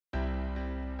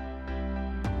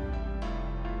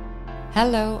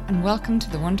Hello and welcome to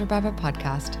the Wonder Baba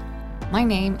podcast. My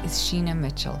name is Sheena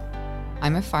Mitchell.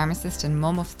 I'm a pharmacist and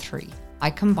mum of 3. I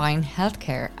combine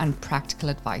healthcare and practical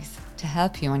advice to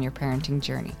help you on your parenting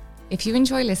journey. If you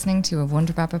enjoy listening to a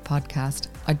Wonder Baba podcast,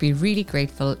 I'd be really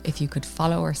grateful if you could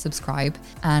follow or subscribe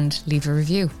and leave a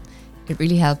review. It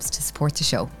really helps to support the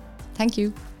show. Thank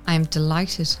you. I am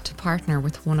delighted to partner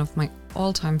with one of my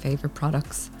all-time favourite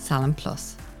products, Salin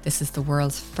Plus. This is the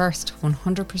world's first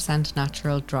 100%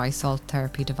 natural dry salt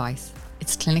therapy device.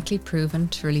 It's clinically proven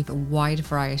to relieve a wide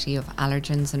variety of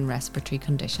allergens and respiratory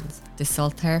conditions. This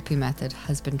salt therapy method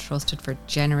has been trusted for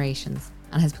generations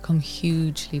and has become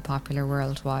hugely popular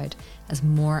worldwide as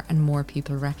more and more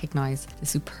people recognise the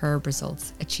superb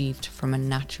results achieved from a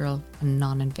natural and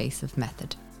non-invasive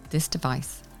method. This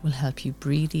device will help you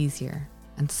breathe easier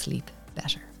and sleep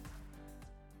better.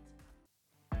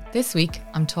 This week,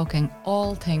 I'm talking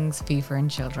all things fever in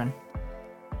children.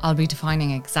 I'll be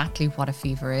defining exactly what a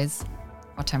fever is,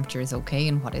 what temperature is okay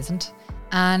and what isn't,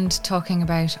 and talking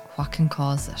about what can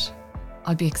cause it.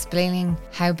 I'll be explaining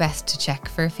how best to check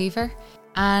for a fever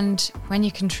and when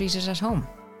you can treat it at home.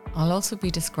 I'll also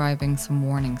be describing some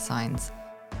warning signs,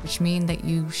 which mean that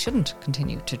you shouldn't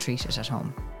continue to treat it at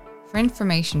home. For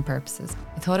information purposes,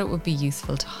 I thought it would be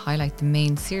useful to highlight the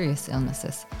main serious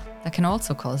illnesses that can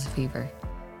also cause a fever,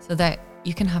 so that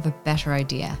you can have a better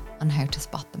idea on how to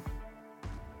spot them.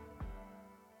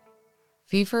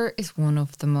 Fever is one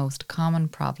of the most common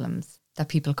problems that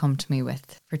people come to me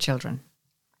with for children.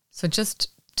 So just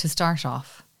to start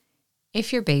off,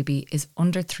 if your baby is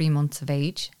under 3 months of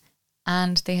age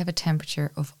and they have a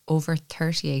temperature of over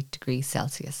 38 degrees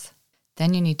Celsius,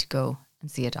 then you need to go and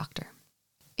see a doctor.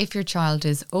 If your child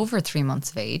is over 3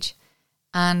 months of age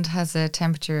and has a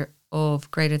temperature of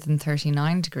greater than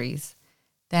 39 degrees,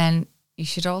 then you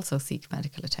should also seek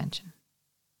medical attention.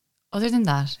 Other than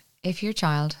that, if your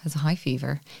child has a high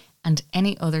fever and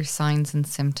any other signs and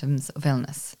symptoms of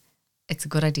illness, it's a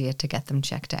good idea to get them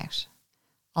checked out.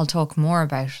 I'll talk more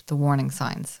about the warning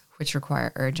signs, which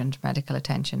require urgent medical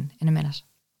attention, in a minute.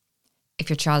 If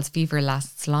your child's fever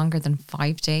lasts longer than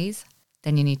 5 days,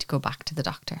 then you need to go back to the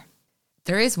doctor.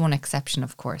 There is one exception,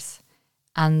 of course,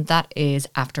 and that is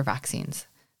after vaccines.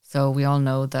 So we all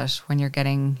know that when you're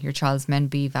getting your child's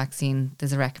Men-B vaccine,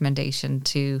 there's a recommendation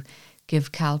to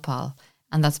give Calpol.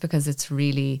 And that's because it's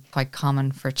really quite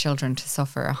common for children to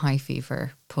suffer a high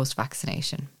fever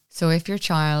post-vaccination. So if your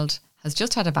child has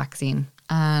just had a vaccine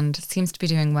and seems to be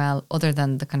doing well, other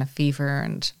than the kind of fever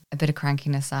and a bit of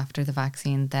crankiness after the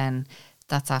vaccine, then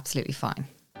that's absolutely fine.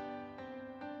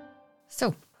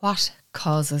 So what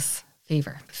causes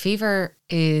fever? Fever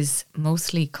is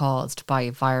mostly caused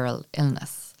by viral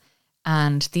illness.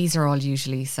 And these are all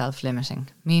usually self-limiting,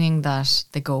 meaning that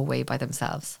they go away by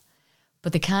themselves.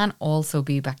 But they can also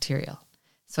be bacterial.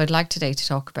 So I'd like today to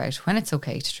talk about when it's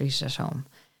okay to treat it at home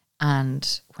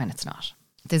and when it's not.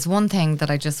 There's one thing that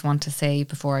I just want to say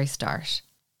before I start,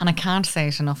 and I can't say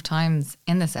it enough times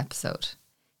in this episode.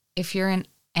 If you're in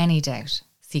any doubt,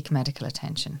 seek medical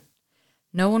attention.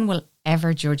 No one will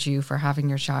ever judge you for having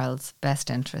your child's best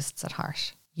interests at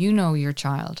heart. You know your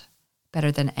child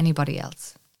better than anybody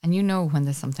else, and you know when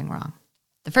there's something wrong.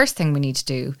 The first thing we need to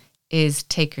do is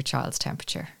take your child's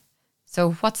temperature.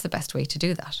 So what's the best way to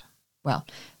do that? Well,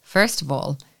 first of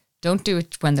all, don't do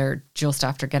it when they're just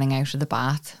after getting out of the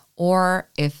bath or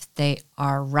if they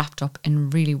are wrapped up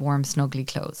in really warm, snuggly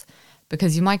clothes,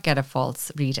 because you might get a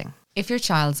false reading. If your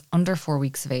child's under 4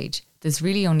 weeks of age, there's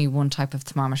really only one type of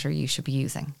thermometer you should be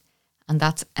using, and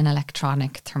that's an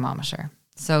electronic thermometer.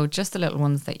 So just the little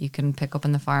ones that you can pick up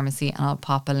in the pharmacy, and I'll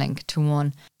pop a link to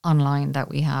one online that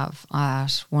we have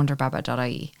at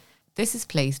wonderbaba.ie. This is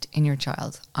placed in your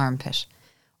child's armpit,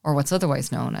 or what's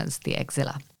otherwise known as the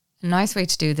axilla. A nice way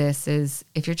to do this is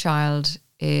if your child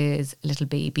is a little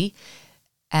baby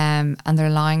and they're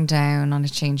lying down on a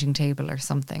changing table or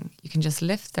something, you can just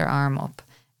lift their arm up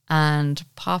and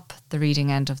pop the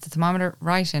reading end of the thermometer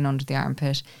right in under the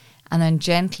armpit, and then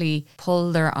gently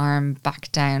pull their arm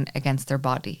back down against their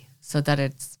body so that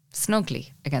it's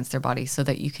snugly against their body so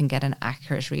that you can get an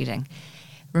accurate reading.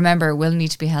 Remember, it will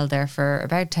need to be held there for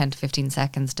about 10 to 15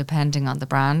 seconds depending on the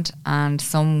brand, and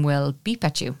some will beep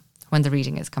at you when the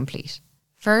reading is complete.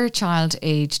 For a child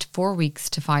aged 4 weeks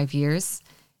to 5 years,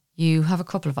 you have a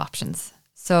couple of options.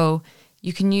 So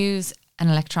you can use an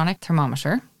electronic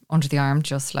thermometer under the arm,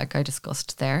 just like I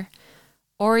discussed there,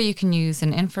 or you can use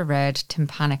an infrared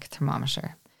tympanic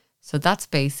thermometer. So that's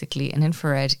basically an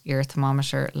infrared ear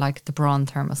thermometer like the Braun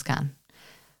Thermoscan.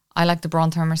 I like the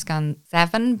Braun Thermoscan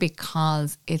 7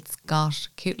 because it's got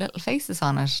cute little faces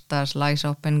on it that light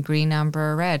up in green,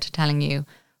 amber or red, telling you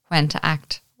when to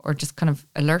act or just kind of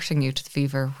alerting you to the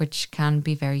fever, which can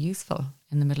be very useful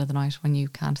in the middle of the night when you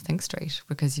can't think straight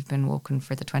because you've been woken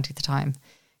for the 20th time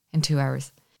in 2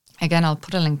 hours. Again, I'll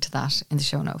put a link to that in the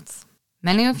show notes.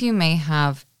 Many of you may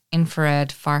have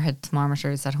infrared forehead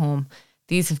thermometers at home.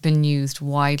 These have been used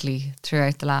widely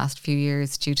throughout the last few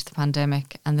years due to the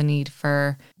pandemic and the need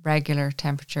for regular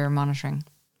temperature monitoring.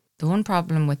 The one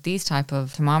problem with these type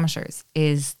of thermometers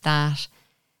is that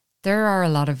there are a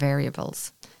lot of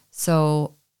variables.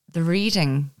 So the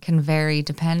reading can vary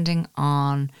depending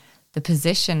on the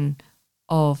position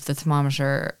of the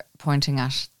thermometer pointing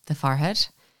at the forehead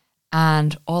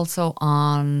and also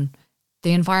on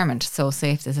the environment. So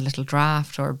say if there's a little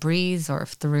draft or a breeze, or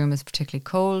if the room is particularly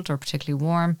cold or particularly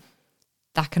warm,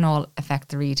 that can all affect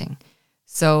the reading.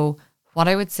 So what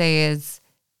I would say is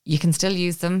you can still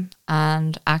use them.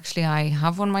 And actually I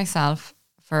have one myself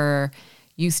for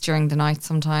use during the night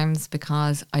sometimes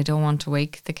because I don't want to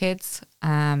wake the kids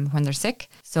when they're sick.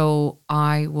 So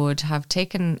I would have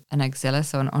taken an axilla,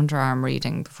 so an underarm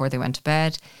reading before they went to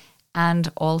bed,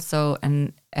 and also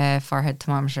a forehead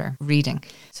thermometer reading.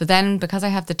 So then because I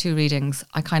have the two readings,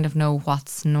 I kind of know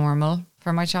what's normal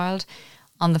for my child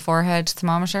on the forehead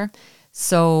thermometer.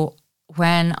 So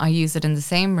when I use it in the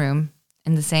same room,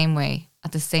 in the same way,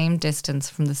 at the same distance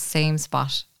from the same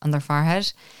spot on their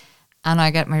forehead, and I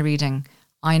get my reading,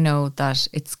 I know that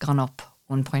it's gone up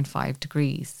 1.5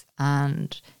 degrees.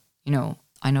 And,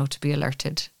 I know to be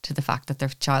alerted to the fact that their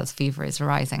child's fever is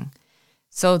rising.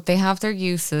 So they have their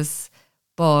uses,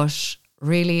 but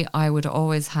really I would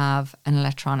always have an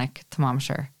electronic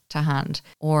thermometer to hand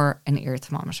or an ear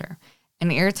thermometer. An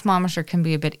ear thermometer can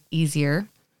be a bit easier,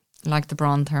 like the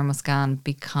Braun thermoscan,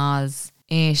 because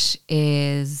it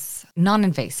is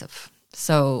non-invasive.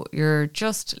 So you're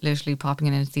just literally popping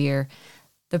it into the ear.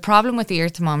 The problem with the ear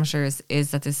thermometers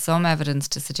is that there's some evidence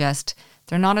to suggest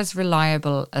they're not as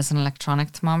reliable as an electronic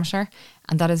thermometer,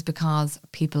 and that is because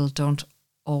people don't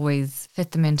always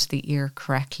fit them into the ear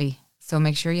correctly. So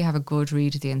make sure you have a good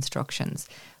read of the instructions.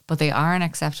 But they are an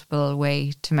acceptable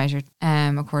way to measure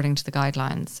according to the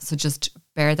guidelines. So just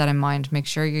bear that in mind. Make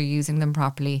sure you're using them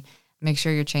properly. Make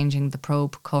sure you're changing the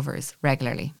probe covers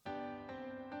regularly.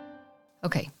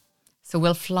 Okay, so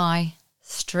we'll fly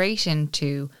straight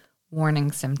into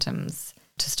warning symptoms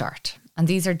to start. And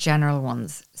these are general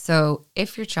ones. So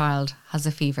if your child has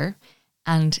a fever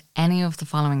and any of the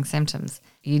following symptoms,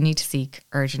 you need to seek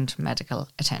urgent medical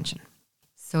attention.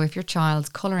 So if your child's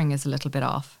colouring is a little bit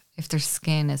off, if their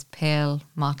skin is pale,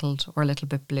 mottled or a little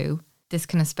bit blue, this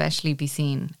can especially be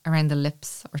seen around the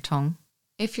lips or tongue.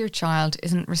 If your child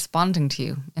isn't responding to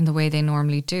you in the way they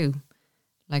normally do,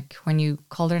 like when you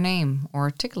call their name or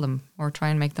tickle them or try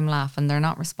and make them laugh and they're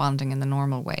not responding in the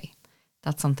normal way,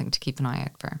 that's something to keep an eye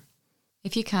out for.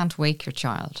 If you can't wake your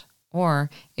child, or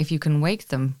if you can wake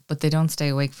them but they don't stay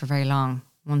awake for very long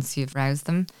once you've roused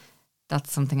them,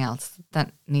 that's something else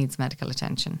that needs medical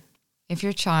attention. If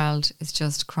your child is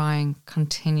just crying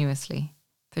continuously,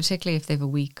 particularly if they have a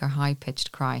weak or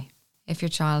high-pitched cry. If your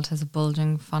child has a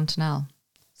bulging fontanelle,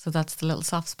 so that's the little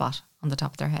soft spot on the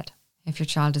top of their head. If your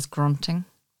child is grunting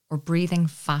or breathing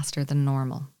faster than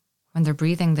normal. When they're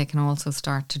breathing, they can also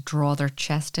start to draw their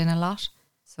chest in a lot,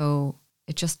 so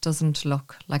it just doesn't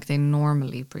look like they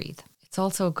normally breathe. It's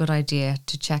also a good idea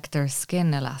to check their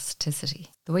skin elasticity.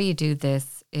 The way you do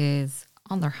this is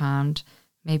on their hand,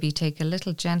 maybe take a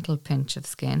little gentle pinch of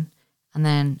skin and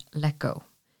then let go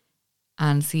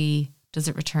and see, does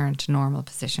it return to normal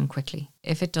position quickly?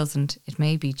 If it doesn't, it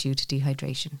may be due to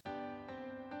dehydration.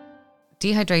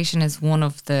 Dehydration is one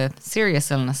of the serious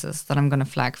illnesses that I'm going to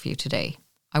flag for you today.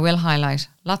 I will highlight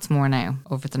lots more now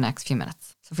over the next few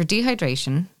minutes. So for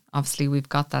dehydration, obviously we've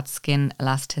got that skin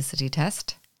elasticity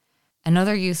test.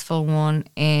 Another useful one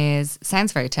is,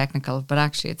 sounds very technical, but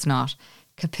actually it's not,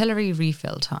 capillary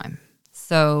refill time.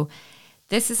 So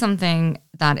this is something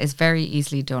that is very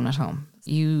easily done at home.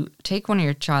 You take one of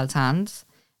your child's hands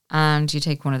and you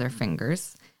take one of their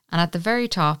fingers, and at the very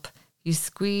top you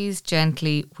squeeze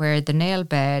gently where the nail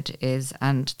bed is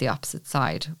and the opposite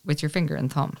side with your finger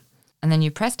and thumb. And then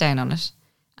you press down on it,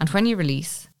 and when you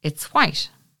release, it's white,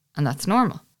 and that's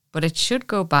normal. But it should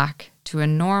go back to a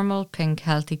normal pink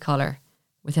healthy colour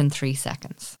within 3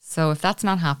 seconds. So if that's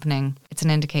not happening, it's an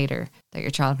indicator that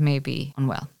your child may be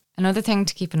unwell. Another thing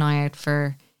to keep an eye out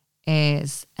for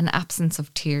is an absence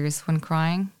of tears when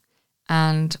crying,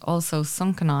 and also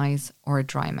sunken eyes or a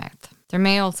dry mouth. There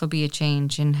may also be a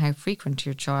change in how frequent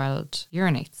your child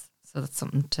urinates. So that's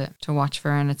something to watch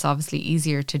for, and it's obviously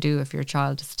easier to do if your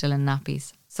child is still in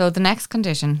nappies. So the next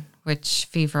condition, which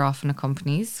fever often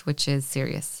accompanies, which is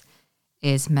serious,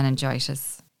 is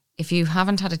meningitis. If you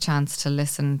haven't had a chance to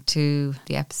listen to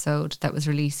the episode that was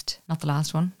released, not the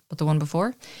last one, but the one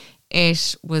before,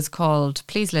 it was called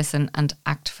Please Listen and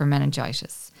Act for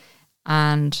Meningitis.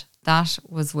 And that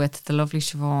was with the lovely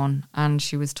Siobhan, and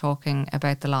she was talking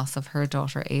about the loss of her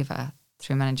daughter Ava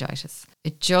through meningitis.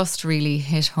 It just really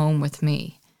hit home with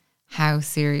me how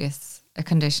serious a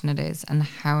condition it is and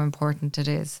how important it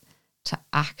is to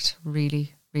act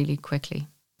really, really quickly.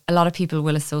 A lot of people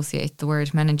will associate the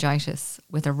word meningitis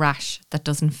with a rash that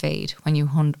doesn't fade when you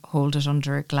hold it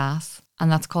under a glass, and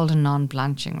that's called a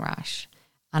non-blanching rash.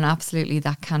 And absolutely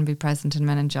that can be present in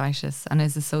meningitis and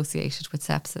is associated with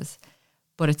sepsis.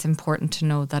 But it's important to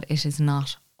know that it is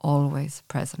not always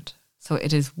present. So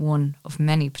it is one of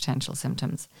many potential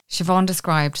symptoms. Siobhan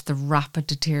described the rapid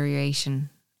deterioration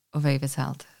of Ava's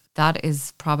health. That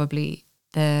is probably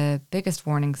the biggest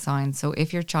warning sign. So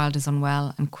if your child is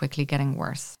unwell and quickly getting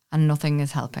worse and nothing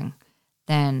is helping,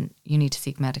 then you need to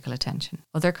seek medical attention.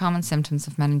 Other common symptoms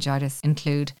of meningitis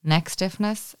include neck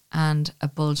stiffness and a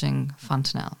bulging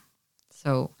fontanelle.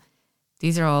 So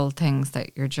these are all things that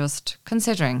you're just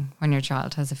considering when your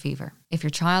child has a fever. If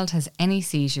your child has any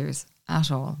seizures at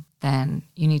all, then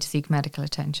you need to seek medical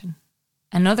attention.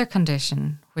 Another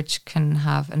condition which can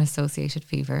have an associated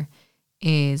fever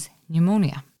is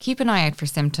pneumonia. Keep an eye out for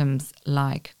symptoms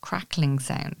like crackling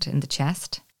sound in the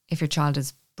chest. If your child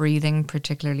is breathing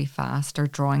particularly fast or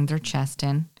drawing their chest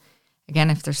in. Again,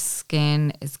 if their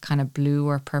skin is kind of blue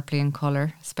or purpley in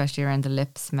colour, especially around the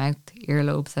lips, mouth,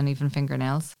 earlobes and even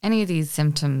fingernails. Any of these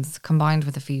symptoms combined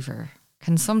with a fever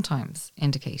can sometimes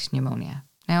indicate pneumonia.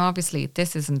 Now, obviously,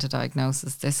 this isn't a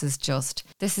diagnosis. This is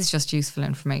just useful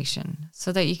information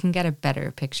so that you can get a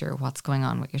better picture of what's going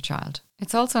on with your child.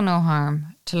 It's also no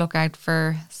harm to look out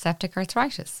for septic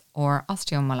arthritis or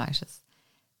osteomyelitis.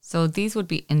 So these would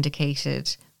be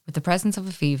indicated with the presence of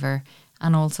a fever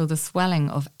and also the swelling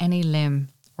of any limb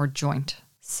or joint.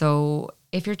 So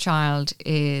if your child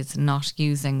is not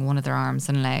using one of their arms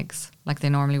and legs like they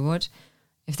normally would,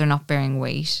 if they're not bearing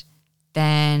weight,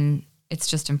 then it's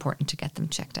just important to get them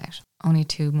checked out. Only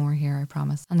 2 more here, I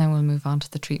promise. And then we'll move on to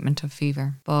the treatment of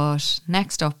fever. But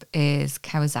next up is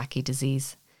Kawasaki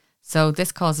disease. So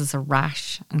this causes a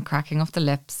rash and cracking of the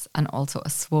lips and also a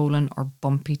swollen or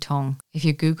bumpy tongue. If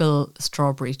you Google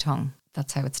strawberry tongue,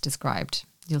 that's how it's described.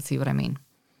 You'll see what I mean.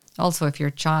 Also, if your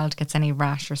child gets any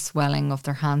rash or swelling of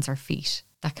their hands or feet,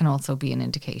 that can also be an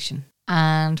indication.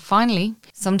 And finally,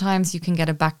 sometimes you can get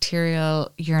a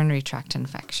bacterial urinary tract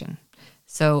infection.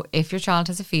 So if your child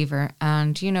has a fever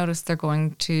and you notice they're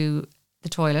going to the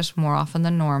toilet more often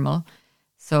than normal,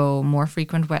 so more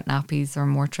frequent wet nappies or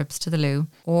more trips to the loo,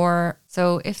 or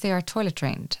so if they are toilet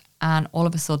trained and all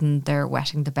of a sudden they're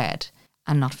wetting the bed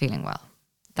and not feeling well,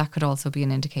 that could also be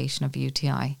an indication of a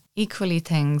UTI. Equally,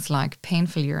 things like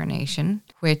painful urination,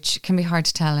 which can be hard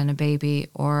to tell in a baby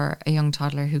or a young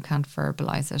toddler who can't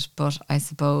verbalise it, but I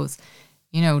suppose,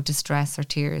 distress or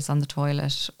tears on the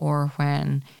toilet or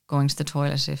when going to the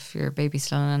toilet if your baby's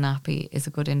still in a nappy is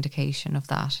a good indication of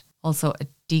that. Also, a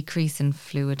decrease in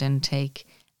fluid intake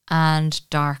and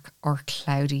dark or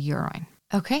cloudy urine.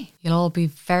 Okay, you'll all be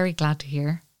very glad to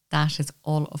hear that is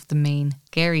all of the main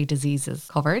scary diseases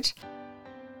covered.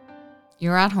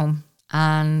 You're at home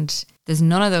and there's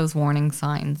none of those warning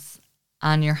signs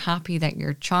and you're happy that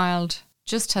your child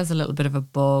just has a little bit of a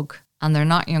bug and they're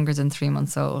not younger than 3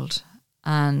 months old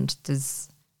and there's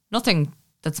nothing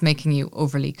that's making you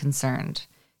overly concerned.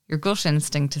 Your gut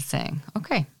instinct is saying,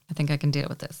 okay, I think I can deal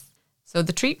with this. So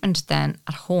the treatment then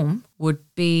at home would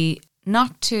be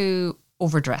not to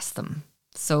overdress them.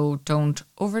 So don't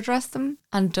overdress them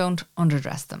and don't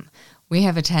underdress them. We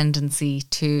have a tendency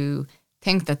to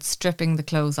think that stripping the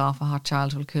clothes off a hot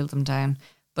child will cool them down,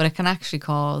 but it can actually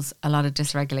cause a lot of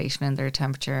dysregulation in their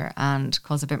temperature and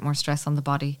cause a bit more stress on the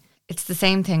body. It's the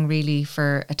same thing really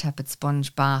for a tepid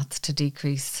sponge bath to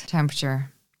decrease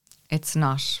temperature. It's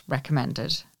not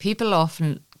recommended. People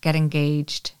often get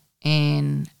engaged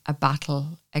in a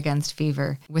battle against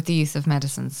fever with the use of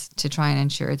medicines to try and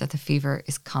ensure that the fever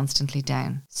is constantly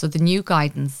down. So the new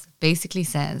guidance basically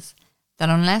says that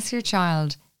unless your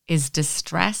child is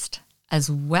distressed as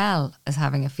well as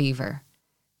having a fever,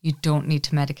 you don't need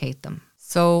to medicate them.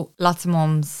 So lots of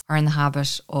mums are in the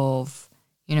habit of,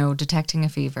 detecting a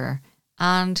fever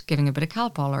and giving a bit of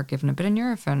Calpol or giving a bit of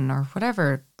Nurofen or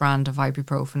whatever brand of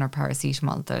ibuprofen or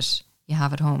paracetamol that you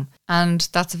have at home. And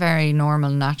that's a very normal,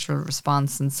 natural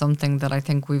response and something that I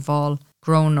think we've all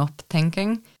grown up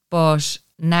thinking. But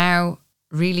now,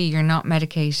 really, you're not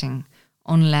medicating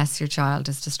unless your child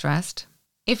is distressed.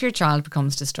 If your child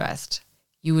becomes distressed,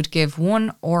 you would give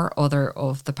one or other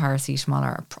of the paracetamol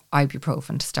or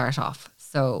ibuprofen to start off.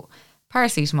 So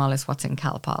paracetamol is what's in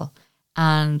Calpol,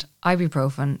 and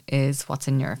ibuprofen is what's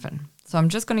in Nurofen. So I'm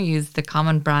just going to use the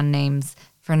common brand names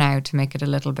for now to make it a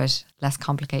little bit less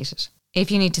complicated. If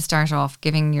you need to start off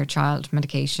giving your child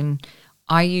medication,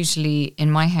 I usually, in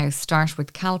my house, start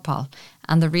with Calpol.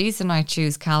 And the reason I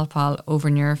choose Calpol over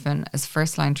Nurofen as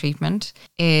first-line treatment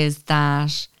is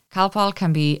that Calpol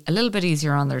can be a little bit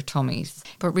easier on their tummies,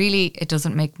 but really it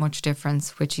doesn't make much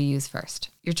difference which you use first.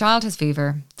 Your child has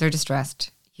fever, they're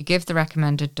distressed, you give the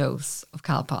recommended dose of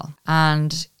Calpol.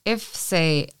 And if,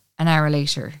 say, an hour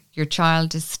later, your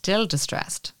child is still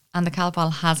distressed and the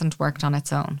Calpol hasn't worked on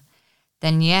its own,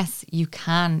 then yes, you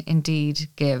can indeed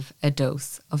give a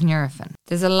dose of Nurofen.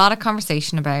 There's a lot of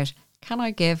conversation about, can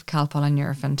I give Calpol and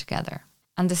Nurofen together?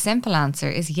 And the simple answer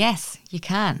is yes, you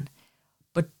can.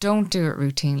 But don't do it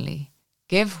routinely.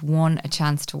 Give one a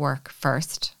chance to work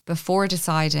first before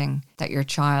deciding that your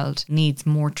child needs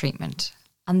more treatment,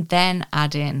 and then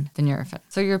add in the Nurofen.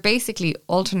 So you're basically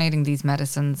alternating these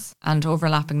medicines and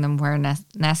overlapping them where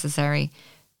necessary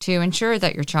to ensure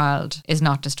that your child is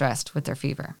not distressed with their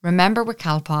fever. Remember, with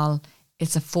Calpol,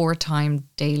 it's a 4-time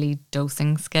daily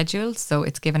dosing schedule, so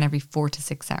it's given every 4 to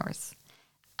 6 hours.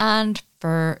 And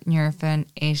for Nurofen,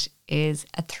 it is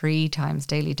a 3 times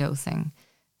daily dosing.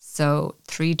 So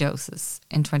 3 doses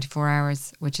in 24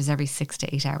 hours, which is every 6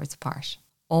 to 8 hours apart.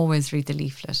 Always read the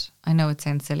leaflet. I know it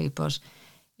sounds silly, but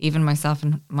even myself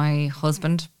and my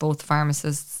husband, both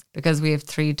pharmacists, because we have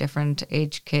 3 different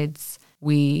age kids,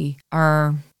 we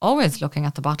are always looking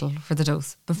at the bottle for the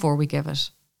dose before we give it,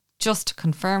 just to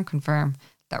confirm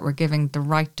that we're giving the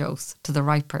right dose to the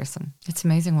right person. It's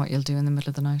amazing what you'll do in the middle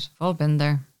of the night. We've all been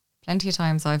there. Plenty of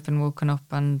times I've been woken up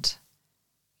and,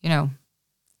 you're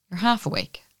half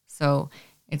awake. So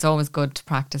it's always good to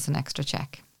practice an extra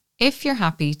check. If you're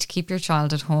happy to keep your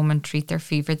child at home and treat their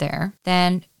fever there,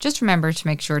 then just remember to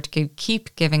make sure to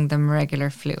keep giving them regular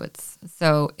fluids.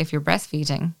 So if you're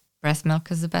breastfeeding, breast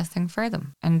milk is the best thing for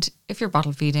them. And if you're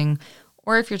bottle feeding,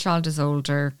 or if your child is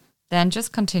older, then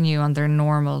just continue on their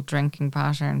normal drinking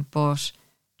pattern, but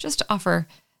just offer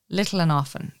little and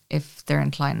often if they're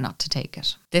inclined not to take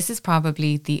it. This is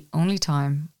probably the only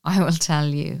time I will tell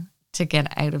you to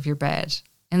get out of your bed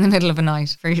in the middle of a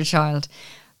night for your child.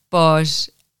 But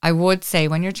I would say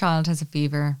when your child has a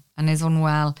fever and is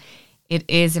unwell, it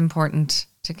is important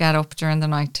to get up during the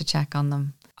night to check on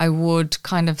them. I would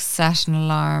kind of set an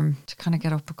alarm to kind of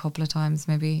get up a couple of times,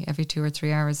 maybe every 2 or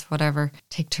 3 hours, whatever.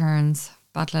 Take turns,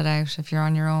 battle it out. If you're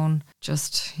on your own,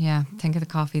 just, think of the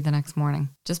coffee the next morning.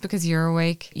 Just because you're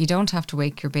awake, you don't have to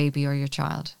wake your baby or your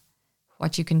child.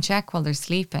 What you can check while they're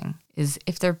sleeping is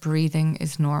if their breathing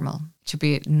is normal. It should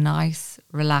be nice,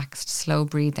 relaxed, slow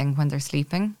breathing when they're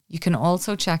sleeping. You can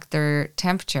also check their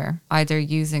temperature, either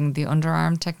using the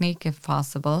underarm technique if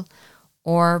possible,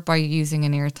 or by using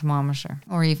an ear thermometer,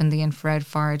 or even the infrared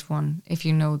one if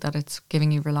you know that it's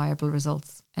giving you reliable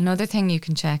results. Another thing you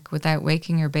can check without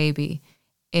waking your baby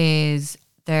is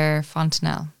their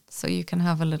fontanelle. So you can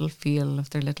have a little feel of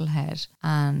their little head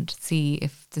and see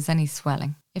if there's any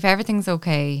swelling. If everything's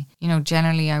okay,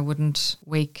 generally I wouldn't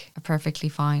wake a perfectly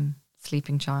fine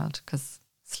sleeping child because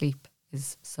sleep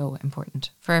is so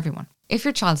important for everyone. If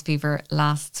your child's fever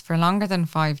lasts for longer than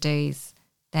 5 days,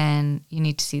 then you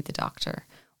need to see the doctor.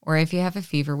 Or if you have a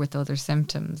fever with other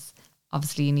symptoms,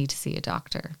 obviously you need to see a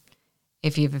doctor.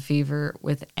 If you have a fever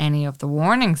with any of the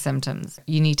warning symptoms,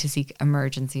 you need to seek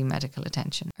emergency medical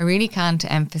attention. I really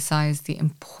can't emphasize the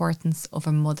importance of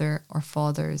a mother or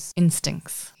father's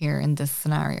instincts here in this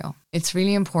scenario. It's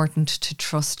really important to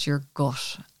trust your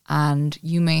gut, and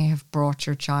you may have brought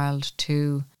your child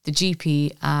to the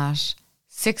GP at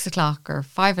 6 o'clock or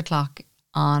 5 o'clock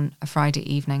on a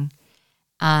Friday evening,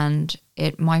 and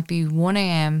it might be 1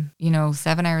 a.m.,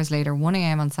 7 hours later, 1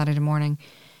 a.m. on Saturday morning,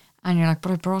 and you're like,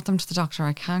 but I brought them to the doctor,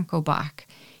 I can't go back.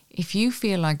 If you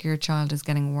feel like your child is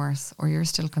getting worse or you're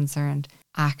still concerned,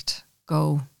 act,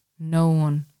 go. No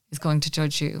one is going to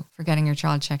judge you for getting your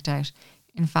child checked out.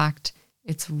 In fact,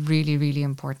 it's really, really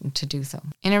important to do so.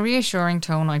 In a reassuring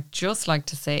tone, I'd just like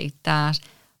to say that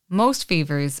most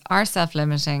fevers are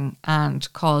self-limiting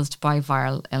and caused by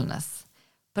viral illness.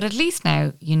 But at least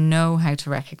now you know how to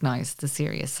recognise the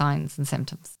serious signs and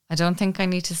symptoms. I don't think I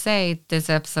need to say this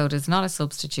episode is not a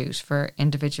substitute for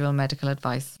individual medical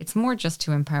advice. It's more just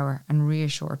to empower and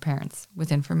reassure parents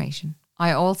with information.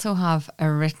 I also have a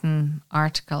written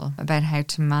article about how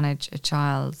to manage a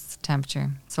child's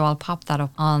temperature. So I'll pop that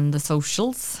up on the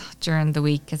socials during the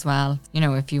week as well.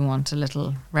 If you want a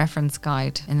little reference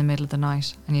guide in the middle of the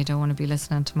night and you don't want to be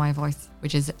listening to my voice,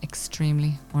 which is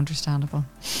extremely understandable.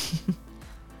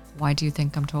 Why do you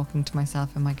think I'm talking to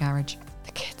myself in my garage?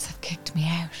 The kids have kicked me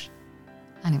out.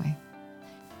 Anyway,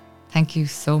 Thank you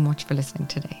so much for listening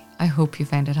today. I hope you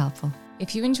found it helpful.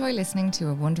 If you enjoy listening to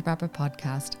a Wonder Baba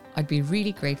podcast, I'd be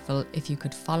really grateful if you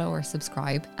could follow or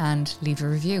subscribe and leave a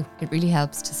review. It really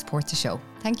helps to support the show.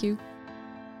 Thank you.